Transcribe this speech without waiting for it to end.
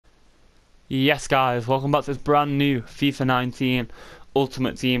Yes guys, welcome back to this brand new FIFA 19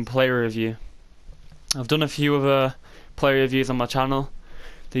 Ultimate Team player review. I've done a few other player reviews on my channel.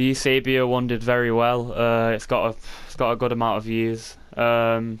 The Eusebio one did very well. It's got a good amount of views.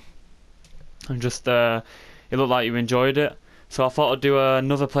 It looked like you enjoyed it. So I thought I'd do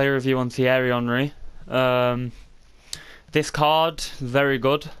another player review on Thierry Henry. This card, very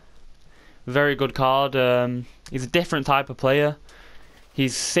good card. He's a different type of player.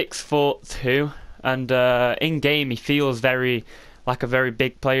 He's 6'2", and in game he feels like a very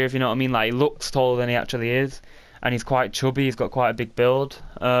big player, if you know what I mean. Like, he looks taller than he actually is, and he's quite chubby. He's got quite a big build.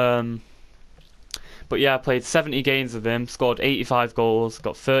 But yeah, I played 70 games with him, scored 85 goals,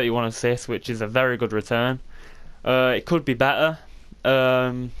 got 31 assists, which is a very good return. It could be better,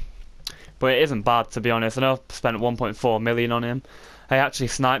 but it isn't bad, to be honest. I know I've spent 1.4 million on him. I actually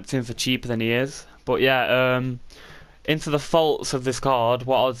sniped him for cheaper than he is. But yeah, into the faults of this card,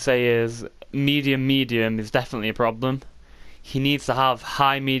 what I'd say is medium is definitely a problem. He needs to have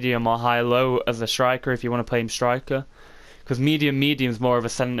high medium or high low as a striker if you want to play him striker, because medium is more of a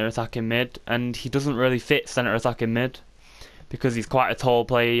centre attacking mid, and he doesn't really fit centre attacking mid because he's quite a tall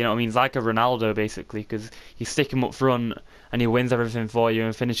player, you know what I mean. He's like a Ronaldo basically, because you stick him up front and he wins everything for you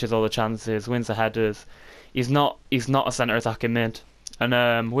and finishes all the chances, wins the headers. He's not a centre attacking mid,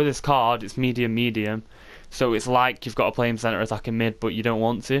 and with this card it's medium. So it's like you've got to play him centre attacking mid, but you don't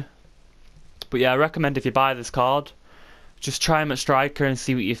want to. But yeah, I recommend if you buy this card, just try him at striker and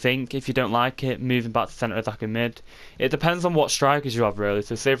see what you think. If you don't like it, move him back to centre attacking mid. It depends on what strikers you have, really.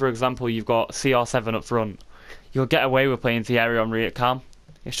 So say for example you've got CR7 up front, you'll get away with playing Thierry Henry at cam.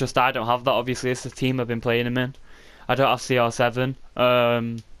 It's just I don't have that, obviously. It's the team I've been playing him in. I don't have CR7.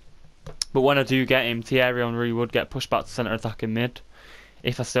 But when I do get him, Thierry Henry would get pushed back to centre attacking mid,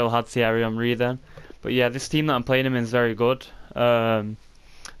 if I still had Thierry Henry then. But yeah, this team that I'm playing him in is very good. Standout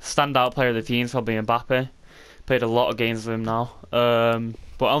player of the team is probably Mbappe. Played a lot of games with him now.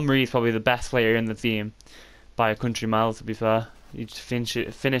 But Henry is probably the best player in the team by a country mile, to be fair. He just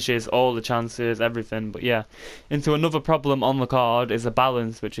finishes all the chances, everything. But yeah, into another problem on the card is the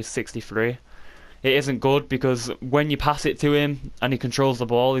balance, which is 63. It isn't good because when you pass it to him and he controls the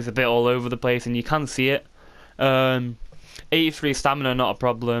ball, he's a bit all over the place, and you can see it. 83 stamina, not a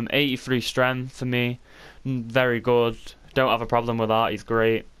problem. 83 strength for me, very good. Don't have a problem with that. He's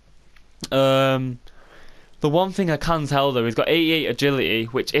great. The one thing I can tell though, he's got 88 agility,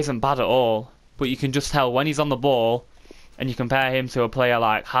 which isn't bad at all. But you can just tell when he's on the ball, and you compare him to a player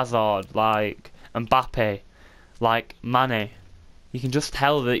like Hazard, like Mbappe, like Mane, you can just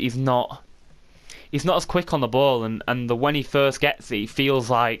tell that he's not as quick on the ball, and when he first gets it, he feels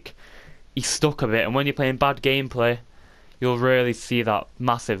like he's stuck a bit. And when you're playing bad gameplay, you'll really see that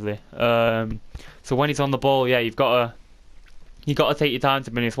massively. So when he's on the ball, yeah, you got to take your time.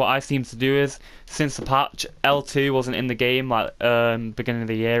 To be honest, what I seem to do is, since the patch L2 wasn't in the game like beginning of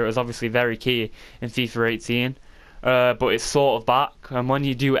the year, it was obviously very key in FIFA 18. But it's sort of back, and when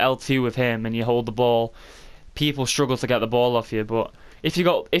you do L2 with him and you hold the ball, people struggle to get the ball off you. But if you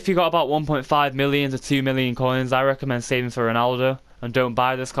got about 1.5 million to 2 million coins, I recommend saving for Ronaldo and don't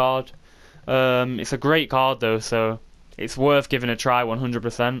buy this card. It's a great card though, so it's worth giving a try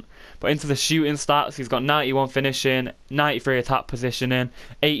 100%. But into the shooting stats, he's got 91 finishing, 93 attack positioning,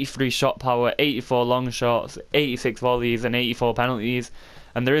 83 shot power, 84 long shots, 86 volleys and 84 penalties.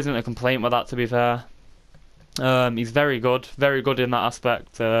 And there isn't a complaint with that, to be fair. He's very good in that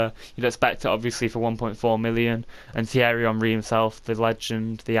aspect. You'd expect it obviously for 1.4 million. And Thierry Henry himself, the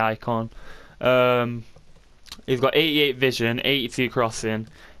legend, the icon. He's got 88 vision, 82 crossing,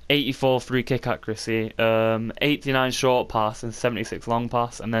 84 free kick accuracy, 89 short pass and 76 long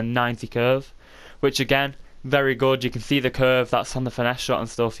pass, and then 90 curve, which again, very good. You can see the curve that's on the finesse shot and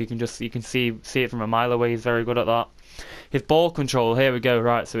stuff. You can see it from a mile away. He's very good at that. His ball control, here we go.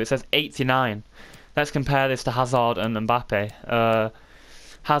 Right, so it says 89. Let's compare this to Hazard and Mbappe.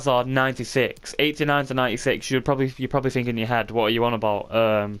 Hazard 96, 89 to 96. You're probably thinking in your head, what are you on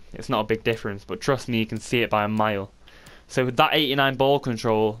about? It's not a big difference, but trust me, you can see it by a mile. So that 89 ball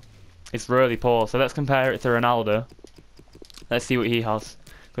control is really poor. So let's compare it to Ronaldo. Let's see what he has,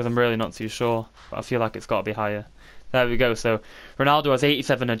 because I'm really not too sure, but I feel like it's got to be higher. There we go. So Ronaldo has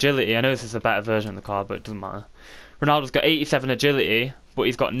 87 agility. I know this is a better version of the card, but it doesn't matter. Ronaldo's got 87 agility, but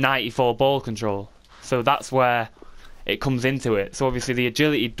he's got 94 ball control. So that's where it comes into it. So obviously the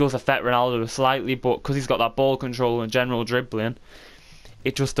agility does affect Ronaldo slightly, but because he's got that ball control and general dribbling,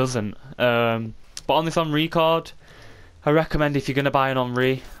 it just doesn't. But on this Henry card, I recommend if you're going to buy an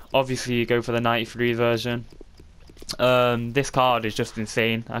Henry, obviously you go for the 93 version. This card is just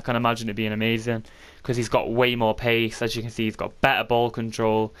insane. I can imagine it being amazing because he's got way more pace. As you can see, he's got better ball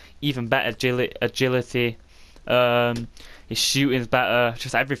control, even better agility. His shooting's better,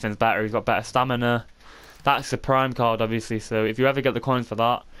 just everything's better. He's got better stamina. That's the prime card, obviously. So if you ever get the coins for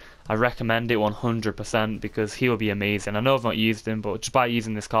that, I recommend it 100% because he will be amazing. I know I've not used him, but just by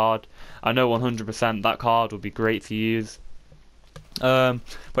using this card, I know 100% that card would be great to use. But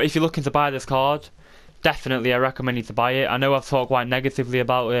if you're looking to buy this card, definitely I recommend you to buy it. I know I've talked quite negatively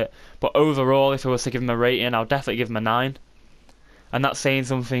about it, but overall, if I was to give him a rating, I'll definitely give him a 9. And that's saying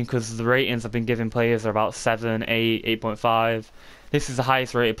something because the ratings I've been giving players are about 7, 8, 8.5. This is the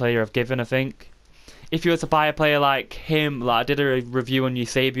highest rated player I've given, I think. If you were to buy a player like him, like I did a review on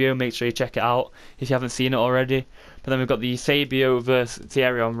Ix-PoWeRz-Ix, make sure you check it out if you haven't seen it already. But then we've got the Ix-PoWeRz-Ix versus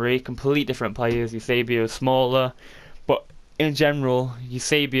Thierry Henry, complete different players. Ix-PoWeRz-Ix is smaller, but in general,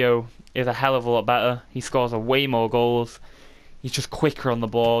 Ix-PoWeRz-Ix is a hell of a lot better. He scores way more goals. He's just quicker on the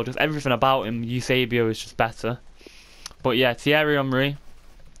ball. Just everything about him, Ix-PoWeRz-Ix is just better. But yeah, Thierry Henry,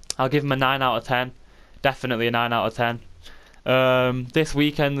 I'll give him a 9 out of 10. Definitely a 9 out of 10. This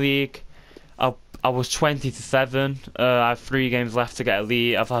weekend league, I was 20-7. I have 3 games left to get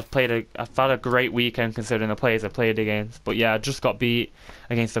elite. I've had a great weekend considering the players I played against. But yeah, I just got beat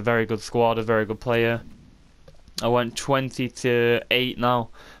against a very good squad, a very good player. I went 20-8 now.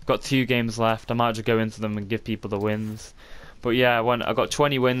 I've got 2 games left. I might just go into them and give people the wins. But yeah, I got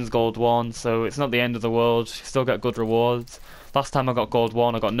 20 wins, gold 1, so it's not the end of the world. You still get good rewards. Last time I got gold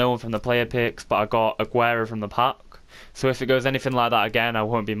 1, I got no one from the player picks, but I got Aguero from the pack. So if it goes anything like that again, I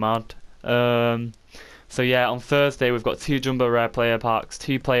won't be mad. So yeah, on Thursday we've got 2 jumbo rare player packs,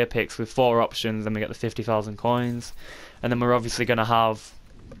 2 player picks with 4 options, and we get the 50,000 coins. And then we're obviously going to have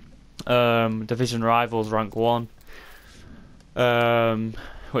Division Rivals rank 1.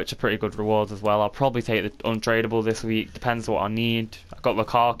 Which are pretty good rewards as well. I'll probably take the untradeable this week, depends what I need. I've got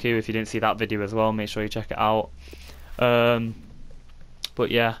Lukaku, if you didn't see that video as well, make sure you check it out. But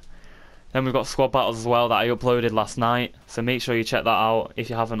yeah, then we've got squad battles as well that I uploaded last night, so make sure you check that out if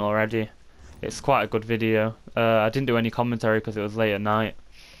you haven't already. It's quite a good video. I didn't do any commentary because it was late at night.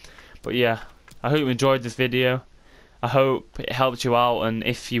 But yeah, I hope you enjoyed this video. I hope it helped you out, and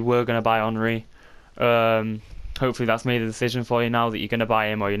if you were going to buy Henry, hopefully that's made a decision for you now that you're going to buy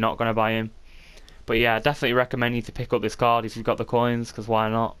him or you're not going to buy him. But yeah, I definitely recommend you to pick up this card if you've got the coins, because why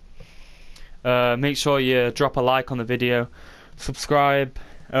not? Make sure you drop a like on the video, subscribe,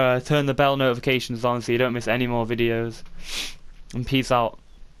 turn the bell notifications on so you don't miss any more videos, and peace out.